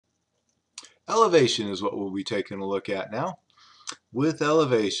Elevation is what we'll be taking a look at now. With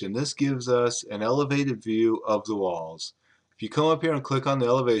elevation, this gives us an elevated view of the walls. If you come up here and click on the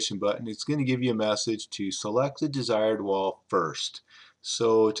elevation button, it's going to give you a message to select the desired wall first.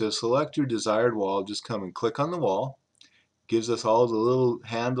 So to select your desired wall, just come and click on the wall. Gives us all the little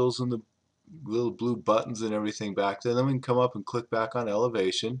handles and the little blue buttons and everything back there. Then we can come up and click back on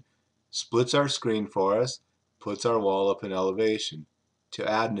elevation. Splits our screen for us, puts our wall up in elevation. To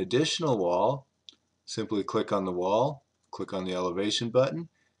add an additional wall, simply click on the wall, click on the elevation button.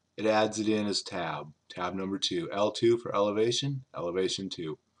 It adds it in as tab number 2, L2 for elevation, elevation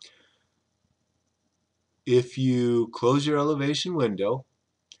 2. If you close your elevation window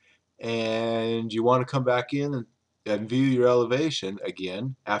and you want to come back in and view your elevation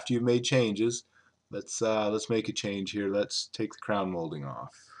again after you've made changes, let's make a change here. Let's take the crown molding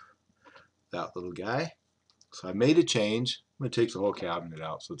off, that little guy. So I made a change. I'm going to take the whole cabinet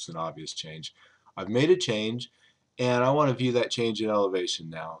out so it's an obvious change. I've made a change and I want to view that change in elevation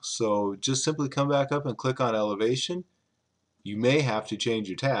now. So just simply come back up and click on elevation. You may have to change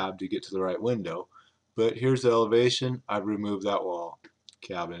your tab to get to the right window, but here's the elevation. I've removed that wall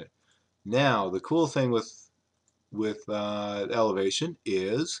cabinet. Now the cool thing with elevation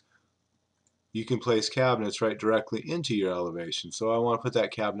is you can place cabinets right directly into your elevation. So I want to put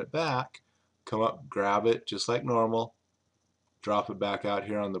that cabinet back, come up, grab it just like normal, drop it back out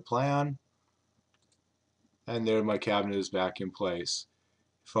here on the plan, and there my cabinet is back in place.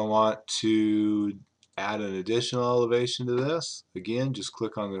 If I want to add an additional elevation to this, again, just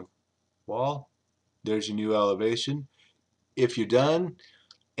click on the wall. There's your new elevation. If you're done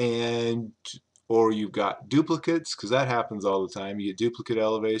and or you've got duplicates, because that happens all the time, you get duplicate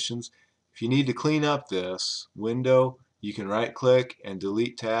elevations. If you need to clean up this window, you can right click and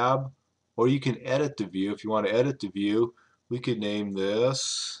delete tab, or you can edit the view. If you want to edit the view, we could name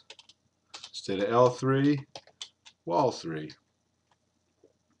this, instead of L3, wall 3.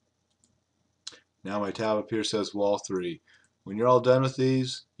 Now my tab up here says wall 3. When you're all done with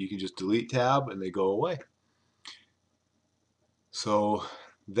these, you can just delete tab and they go away. So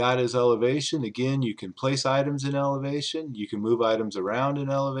that is elevation. Again, you can place items in elevation. You can move items around in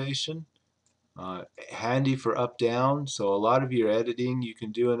elevation. Handy for up down. So a lot of your editing you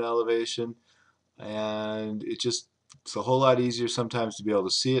can do in elevation, and it's a whole lot easier sometimes to be able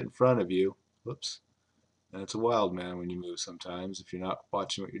to see it in front of you. Whoops. And it's a wild man when you move sometimes if you're not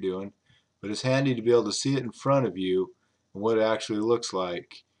watching what you're doing. But it's handy to be able to see it in front of you and what it actually looks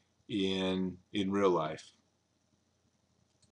like in real life.